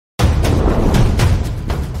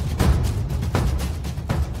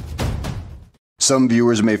Some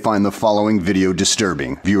viewers may find the following video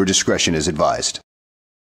disturbing. Viewer discretion is advised.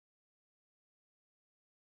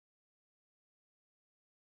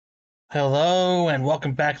 Hello and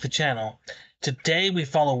welcome back to the channel. Today we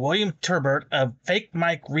follow William Turbert of Fake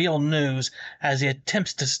Mike Real News as he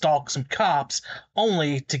attempts to stalk some cops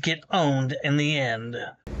only to get owned in the end.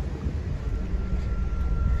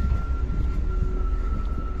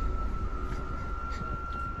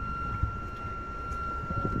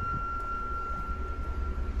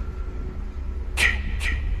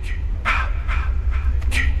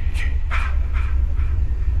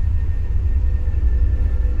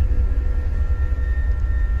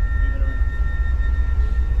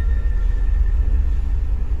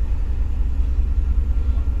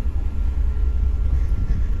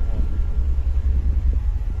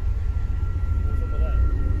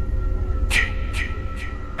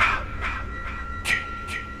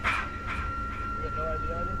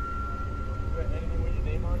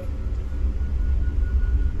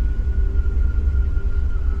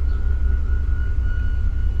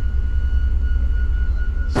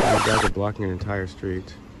 These guys are blocking an entire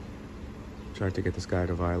street, trying to get this guy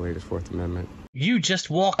to violate his Fourth Amendment. You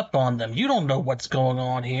just walk up on them. You don't know what's going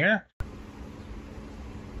on here.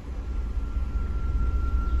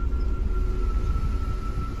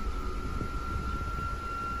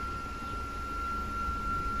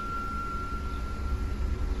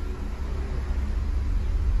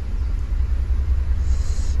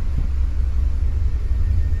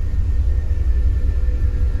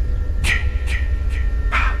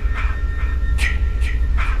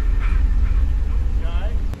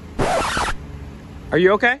 Are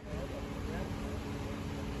you okay?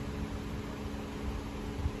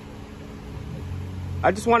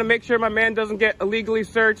 I just want to make sure my man doesn't get illegally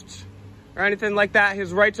searched or anything like that.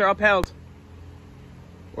 His rights are upheld.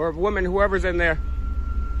 Or a woman, whoever's in there.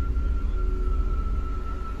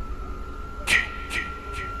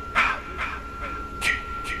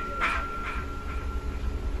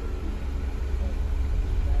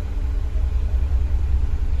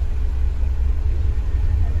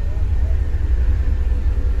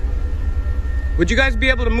 Would you guys be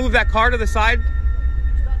able to move that car to the side?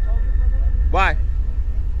 Why?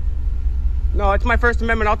 No, it's my First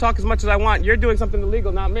Amendment. I'll talk as much as I want. You're doing something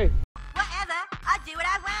illegal, not me. Whatever, I do what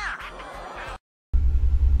I want.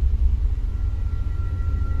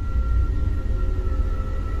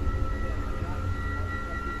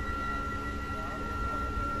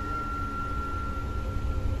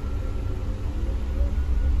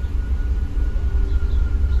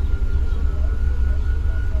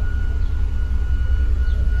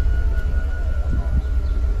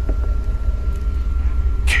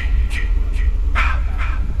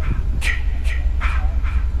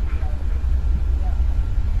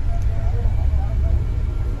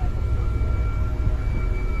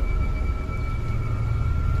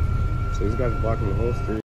 So these guys are blocking the whole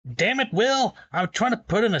street. Damn it, Will! I'm trying to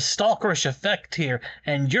put in a stalkerish effect here,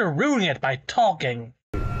 and you're ruining it by talking.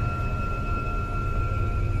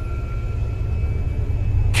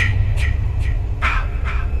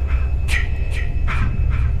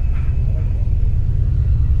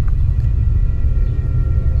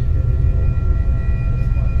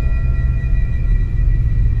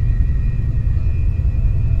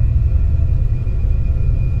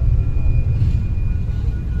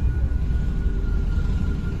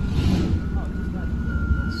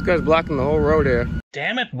 This guy's blocking the whole road here.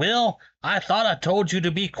 Damn it, Will! I thought I told you to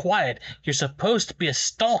be quiet. You're supposed to be a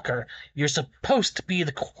stalker. You're supposed to be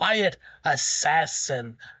the quiet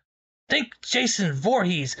assassin. Think Jason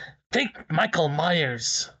Voorhees. Think Michael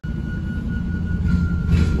Myers.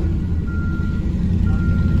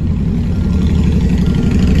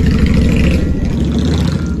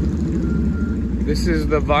 This is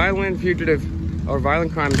the Violent Fugitive or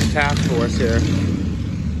Violent Crimes Task Force here.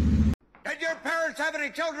 Did your parents have any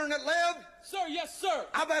children that lived? Sir, yes, sir.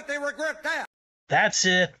 I bet they regret that. That's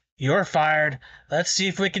it. You're fired. Let's see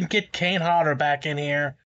if we can get Kane Hodder back in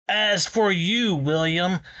here. As for you,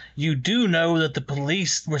 William, you do know that the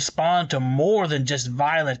police respond to more than just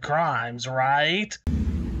violent crimes, right?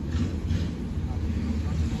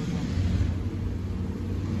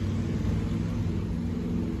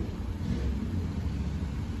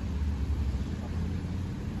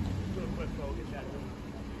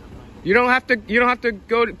 You don't have to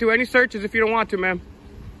go do any searches if you don't want to, ma'am.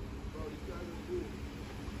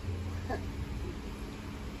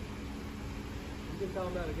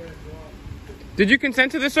 Did you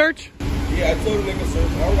consent to the search? Yeah, I told him they could search.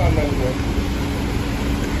 I don't got nothing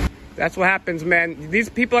more. That's what happens, man. These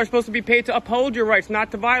people are supposed to be paid to uphold your rights, not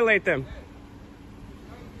to violate them.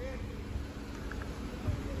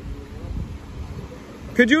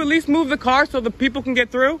 Could you at least move the car so the people can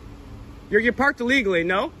get through? You're parked illegally,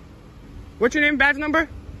 no? What's your name, badge number?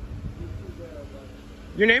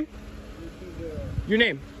 Your name? Your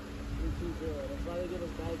name?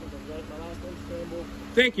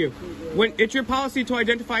 Thank you. When it's your policy to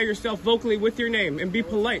identify yourself vocally with your name and be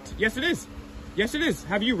polite. Yes, it is. Yes, it is.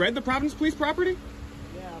 Have you read the Providence Police Property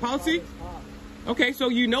policy? Okay, so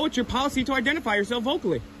you know it's your policy to identify yourself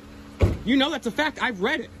vocally. You know that's a fact. I've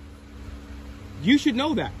read it. You should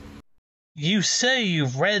know that. You say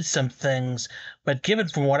you've read some things, but given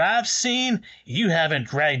from what I've seen, you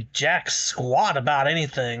haven't read jack squat about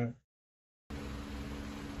anything.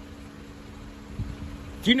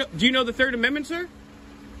 Do you know the Third Amendment, sir?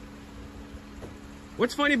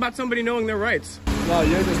 What's funny about somebody knowing their rights? No,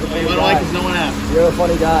 you're just a funny What I like is no one asked. You're a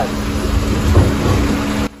funny guy.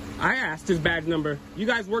 I asked his badge number. You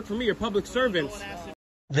guys work for me. You're public servants.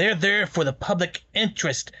 They're there for the public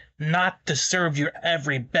interest, not to serve your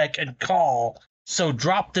every beck and call. So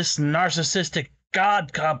drop this narcissistic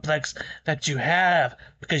God complex that you have,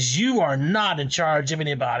 because you are not in charge of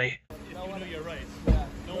anybody. If you know your rights.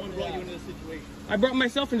 No one brought you into this situation. I brought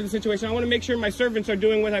myself into the situation. I want to make sure my servants are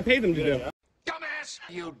doing what I pay them to do. Dumbass!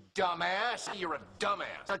 You dumbass! You're a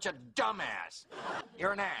dumbass! Such a dumbass!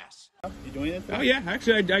 You're an ass! You doing anything? Oh yeah,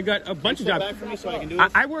 actually I got a bunch of jobs. Back for me so I can do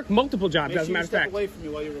this. I work multiple jobs, as a matter of Step fact. away from me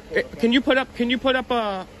while you record. Can you put up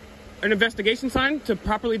an investigation sign to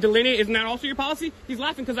properly delineate? Isn't that also your policy? He's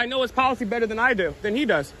laughing because I know his policy better than I do, than he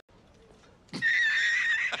does.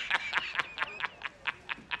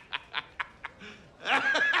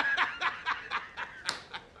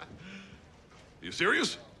 You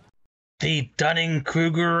serious? The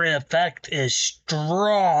Dunning-Kruger effect is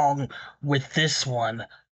strong with this one.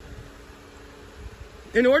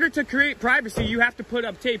 In order to create privacy, you have to put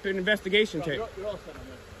up tape and investigation tape. You're all set on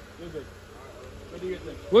this. You're good. Go do your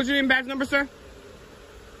thing. What's your name, badge number, sir?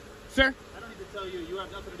 Sir? I don't need to tell you. You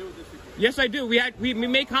have nothing to do with this situation. Yes, I do. We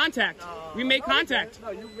made contact. We made contact.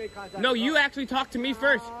 No, you made contact. No, you actually talked to me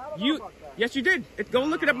first. Yes, you did. Go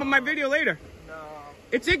look it up on my video later.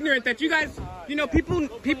 It's ignorant that you guys,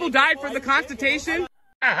 people died for the Constitution.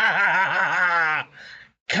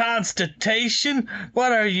 Constitution?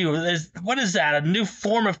 What are you? What is that? A new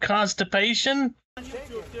form of constipation?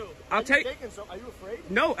 I'll take. Are you afraid?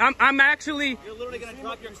 No, I'm actually. You're literally going to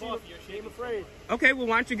drop your coffee. You're shaking. Afraid. Okay, well,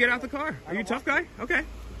 why don't you get out the car? Are you a tough guy? Okay.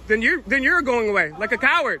 Then you're going away like a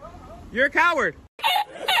coward. You're a coward.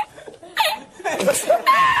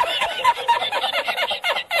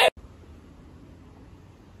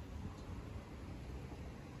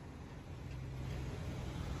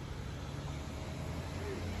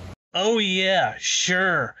 Oh yeah,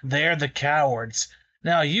 sure, they're the cowards.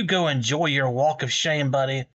 Now you go enjoy your walk of shame, buddy.